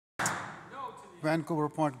Vancouver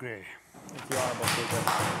Point Grey. Thank you, Honourable Speaker.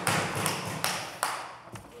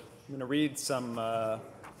 I'm going to read some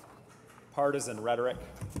partisan rhetoric.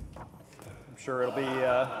 I'm sure it'll be,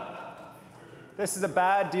 this is a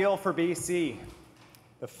bad deal for BC.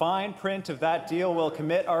 The fine print of that deal will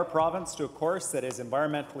commit our province to a course that is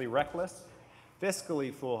environmentally reckless,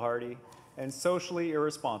 fiscally foolhardy, and socially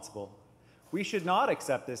irresponsible. We should not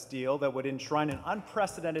accept this deal that would enshrine an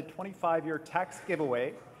unprecedented 25-year tax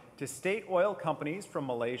giveaway to state oil companies from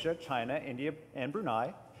Malaysia, China, India, and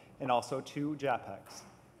Brunei, and also to JAPEX.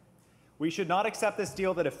 We should not accept this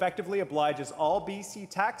deal that effectively obliges all BC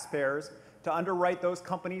taxpayers to underwrite those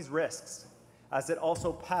companies' risks, as it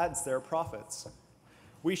also pads their profits.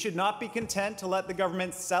 We should not be content to let the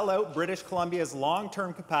government sell out British Columbia's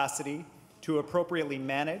long-term capacity to appropriately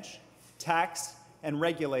manage, tax, and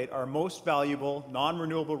regulate our most valuable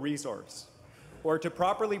non-renewable resource, or to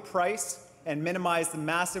properly price and minimize the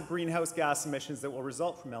massive greenhouse gas emissions that will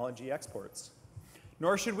result from LNG exports.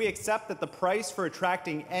 Nor should we accept that the price for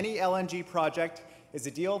attracting any LNG project is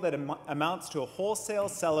a deal that amounts to a wholesale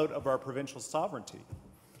sellout of our provincial sovereignty.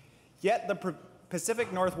 Yet the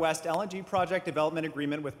Pacific Northwest LNG project development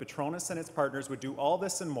agreement with Petronas and its partners would do all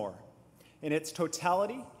this and more. In its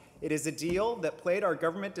totality, it is a deal that played our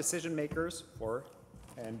government decision makers for,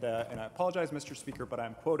 and I apologize, Mr. Speaker, but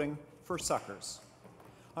I'm quoting, for suckers.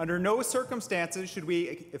 Under no circumstances should we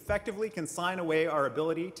effectively consign away our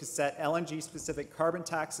ability to set LNG-specific carbon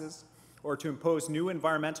taxes or to impose new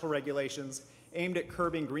environmental regulations aimed at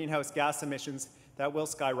curbing greenhouse gas emissions that will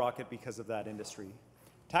skyrocket because of that industry.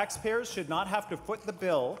 Taxpayers should not have to foot the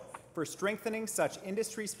bill for strengthening such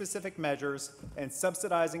industry-specific measures and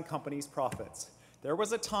subsidizing companies' profits. There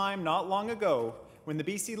was a time not long ago when the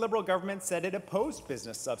BC Liberal government said it opposed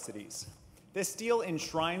business subsidies. This deal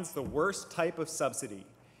enshrines the worst type of subsidy.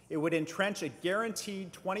 It would entrench a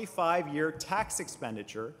guaranteed 25-year tax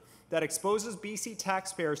expenditure that exposes BC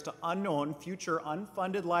taxpayers to unknown future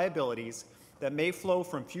unfunded liabilities that may flow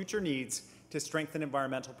from future needs to strengthen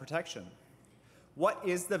environmental protection. What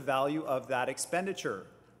is the value of that expenditure?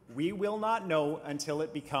 We will not know until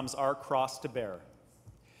it becomes our cross to bear.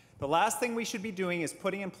 The last thing we should be doing is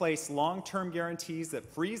putting in place long-term guarantees that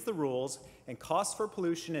freeze the rules and costs for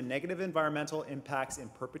pollution and negative environmental impacts in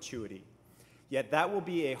perpetuity. Yet that will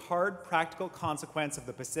be a hard practical consequence of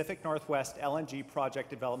the Pacific Northwest LNG project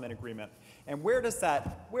development agreement. And where does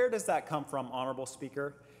that come from, Honourable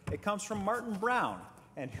Speaker? It comes from Martin Brown.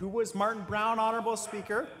 And who was Martin Brown, Honourable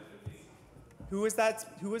Speaker? Who is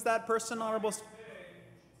that person, Honourable Speaker?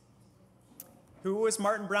 Who was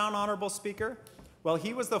Martin Brown, Honourable Speaker? Well,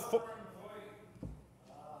 he was the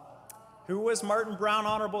Who was Martin Brown,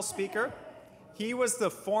 Honourable Speaker? He was the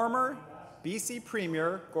former BC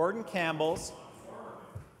Premier Gordon Campbell's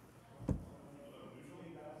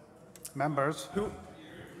Members.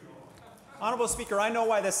 Honourable Speaker, I know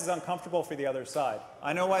why this is uncomfortable for the other side.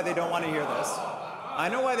 I know why they don't want to hear this. I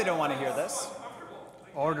know why they don't want to hear this.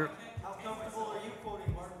 Order. How comfortable are you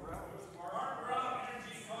quoting Martin Brown?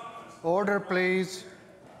 Order, please.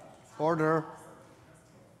 Order.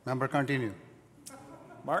 Member, continue.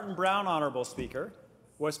 Martin Brown, Honourable Speaker,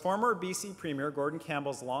 was former BC Premier Gordon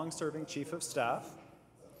Campbell's long-serving Chief of Staff.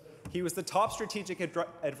 He was the top strategic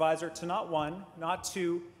advisor to not one, not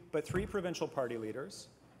two, but three provincial party leaders.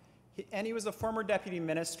 And he was a former Deputy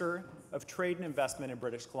Minister of Trade and Investment in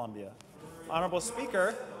British Columbia. Honourable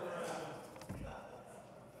Speaker,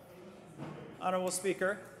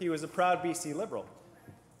 he was a proud BC Liberal.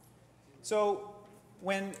 So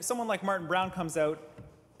when someone like Martin Brown comes out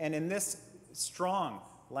and in this strong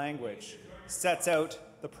language sets out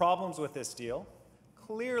the problems with this deal,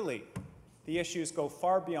 clearly the issues go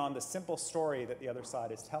far beyond the simple story that the other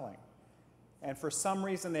side is telling. And for some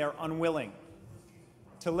reason they are unwilling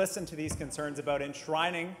to listen to these concerns about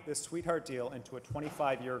enshrining this sweetheart deal into a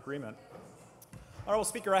 25-year agreement. Honourable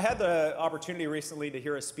Speaker, I had the opportunity recently to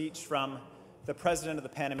hear a speech from the President of the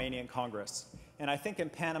Panamanian Congress. And I think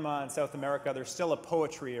in Panama and South America, there's still a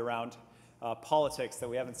poetry around politics that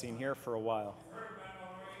we haven't seen here for a while.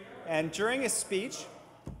 And during his speech,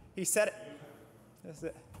 he said,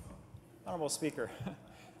 Honourable Speaker,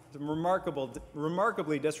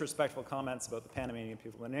 remarkably disrespectful comments about the Panamanian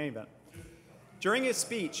people in any event. During his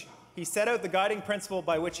speech, he set out the guiding principle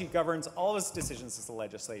by which he governs all his decisions as a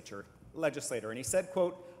legislator, and he said,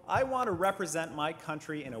 quote, "I want to represent my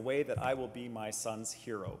country in a way that I will be my son's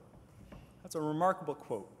hero." That's a remarkable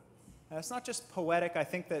quote. And it's not just poetic. I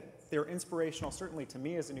think that they're inspirational, certainly to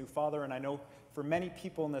me as a new father, and I know for many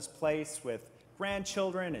people in this place with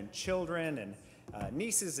grandchildren and children and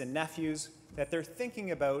nieces and nephews, that they're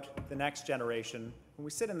thinking about the next generation And we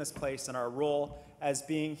sit in this place in our role as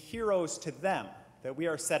being heroes to them, that we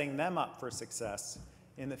are setting them up for success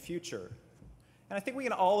in the future. And I think we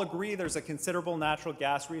can all agree there's a considerable natural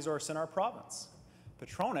gas resource in our province.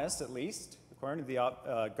 Petronas, at least, according to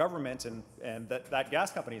the government and that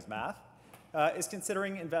gas company's math, is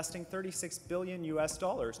considering investing $36 billion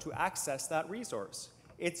to access that resource.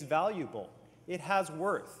 It's valuable. It has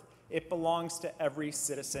worth. It belongs to every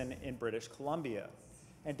citizen in British Columbia.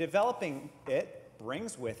 And developing it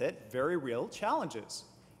brings with it very real challenges.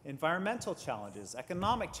 Environmental challenges,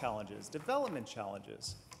 economic challenges, development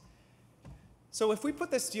challenges. So if we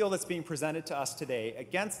put this deal that's being presented to us today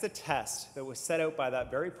against the test that was set out by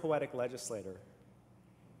that very poetic legislator,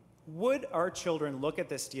 would our children look at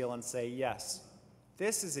this deal and say, yes,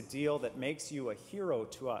 this is a deal that makes you a hero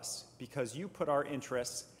to us because you put our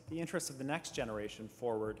interests, the interests of the next generation,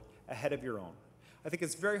 forward ahead of your own? I think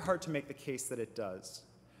it's very hard to make the case that it does.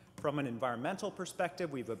 From an environmental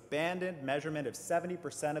perspective, we've abandoned measurement of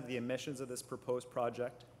 70% of the emissions of this proposed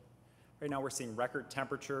project. Right now we're seeing record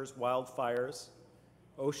temperatures, wildfires,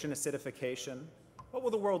 ocean acidification. What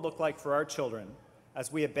will the world look like for our children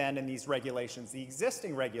as we abandon these regulations, the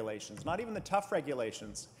existing regulations, not even the tough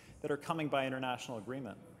regulations that are coming by international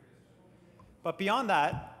agreement? But beyond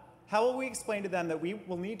that, how will we explain to them that we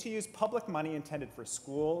will need to use public money intended for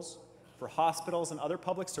schools, for hospitals, and other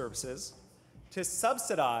public services to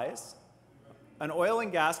subsidize an oil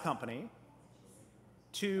and gas company,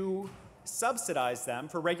 to subsidize them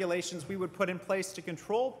for regulations we would put in place to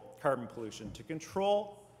control carbon pollution, to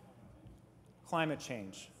control climate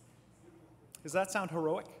change? Does that sound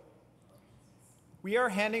heroic? We are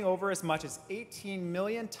handing over as much as 18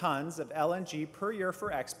 million tons of LNG per year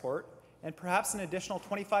for export and perhaps an additional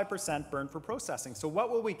 25% burned for processing. So what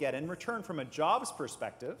will we get in return from a jobs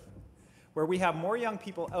perspective, where we have more young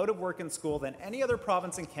people out of work and school than any other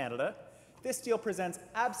province in Canada? This deal presents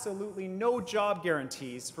absolutely no job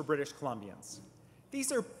guarantees for British Columbians.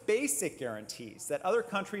 These are basic guarantees that other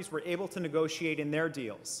countries were able to negotiate in their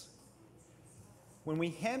deals. When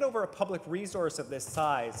we hand over a public resource of this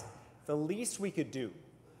size, the least we could do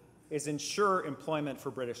is ensure employment for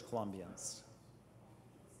British Columbians.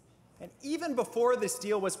 And even before this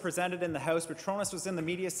deal was presented in the House, Petronas was in the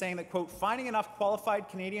media saying that, quote, finding enough qualified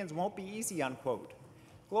Canadians won't be easy, unquote.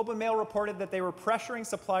 Globe and Mail reported that they were pressuring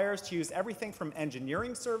suppliers to use everything from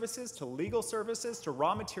engineering services to legal services to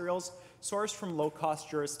raw materials sourced from low-cost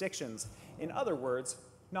jurisdictions. In other words,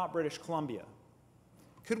 not British Columbia.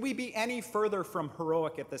 Could we be any further from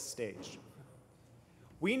heroic at this stage?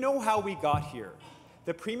 We know how we got here.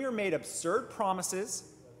 The Premier made absurd promises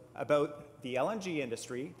about the LNG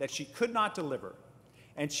industry that she could not deliver,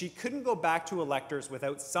 and she couldn't go back to electors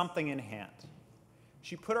without something in hand.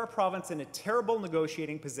 She put our province in a terrible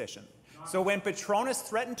negotiating position. So when Petronas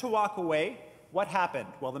threatened to walk away, what happened?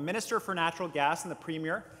 Well, the Minister for Natural Gas and the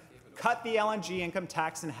Premier cut the LNG income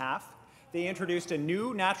tax in half. They introduced a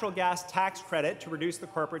new natural gas tax credit to reduce the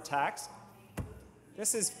corporate tax.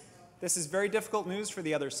 This is very difficult news for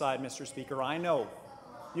the other side, Mr. Speaker, I know.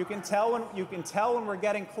 You can tell when we're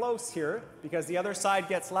getting close here because the other side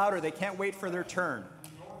gets louder. They can't wait for their turn.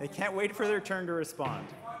 They can't wait for their turn to respond.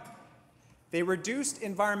 They reduced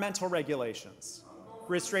environmental regulations,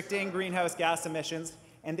 restricting greenhouse gas emissions,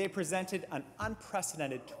 and they presented an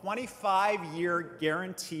unprecedented 25-year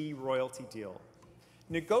guarantee royalty deal,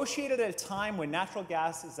 negotiated at a time when natural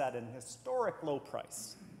gas is at an historic low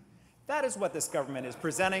price. That is what this government is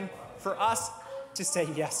presenting for us to say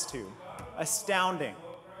yes to. Astounding.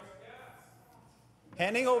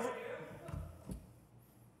 Handing over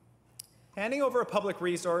a public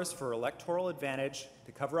resource for electoral advantage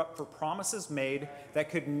to cover up for promises made that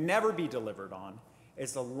could never be delivered on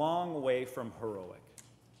is a long way from heroic.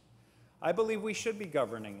 I believe we should be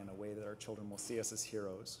governing in a way that our children will see us as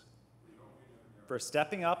heroes, for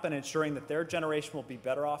stepping up and ensuring that their generation will be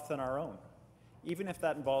better off than our own, even if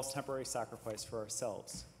that involves temporary sacrifice for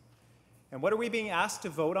ourselves. And what are we being asked to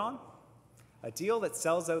vote on? A deal that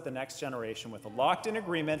sells out the next generation with a locked-in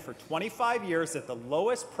agreement for 25 years at the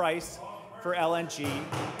lowest price for LNG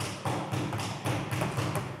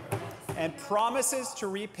and promises to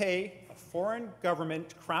repay a foreign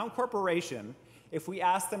government, Crown Corporation, if we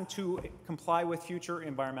ask them to comply with future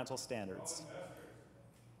environmental standards.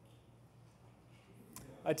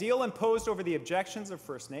 A deal imposed over the objections of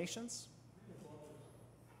First Nations.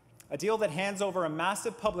 A deal that hands over a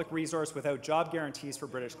massive public resource without job guarantees for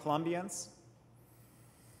British Columbians.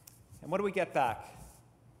 And what do we get back?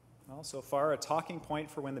 Well, so far, a talking point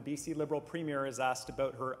for when the BC Liberal Premier is asked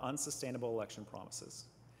about her unsustainable election promises.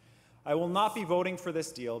 I will not be voting for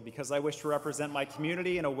this deal because I wish to represent my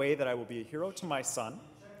community in a way that I will be a hero to my son,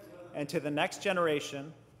 and to the next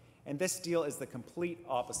generation, and this deal is the complete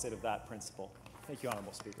opposite of that principle. Thank you,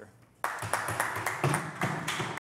 Honourable Speaker.